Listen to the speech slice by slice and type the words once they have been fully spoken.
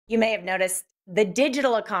You may have noticed the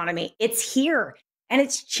digital economy. It's here and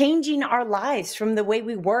it's changing our lives from the way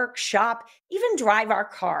we work, shop, even drive our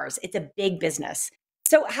cars. It's a big business.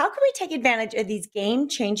 So, how can we take advantage of these game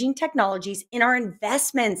changing technologies in our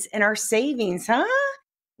investments and our savings, huh?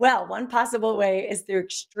 Well, one possible way is through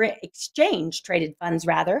exchange traded funds,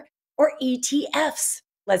 rather, or ETFs.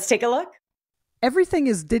 Let's take a look. Everything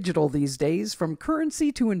is digital these days, from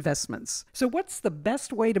currency to investments. So what's the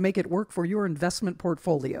best way to make it work for your investment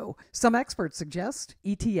portfolio? Some experts suggest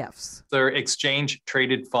ETFs. They're exchange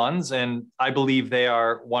traded funds, and I believe they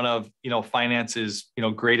are one of, finance's,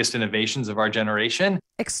 greatest innovations of our generation.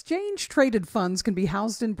 Exchange traded funds can be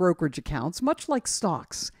housed in brokerage accounts, much like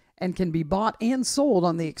stocks, and can be bought and sold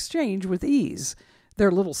on the exchange with ease. They're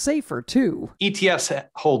a little safer, too. ETFs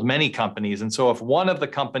hold many companies. And so if one of the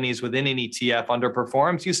companies within an ETF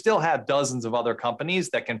underperforms, you still have dozens of other companies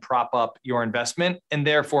that can prop up your investment and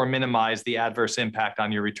therefore minimize the adverse impact on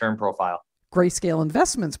your return profile. Greyscale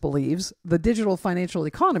Investments believes the digital financial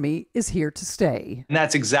economy is here to stay. And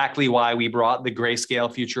that's exactly why we brought the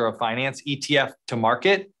Greyscale Future of Finance ETF to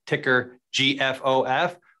market, ticker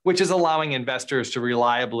GFOF, which is allowing investors to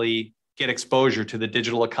reliably get exposure to the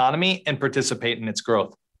digital economy and participate in its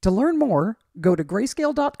growth. To learn more, go to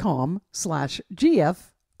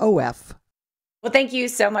grayscale.com/GFOF. Well, thank you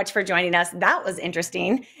so much for joining us. That was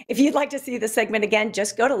interesting. If you'd like to see the segment again,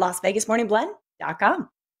 just go to LasVegasMorningBlend.com.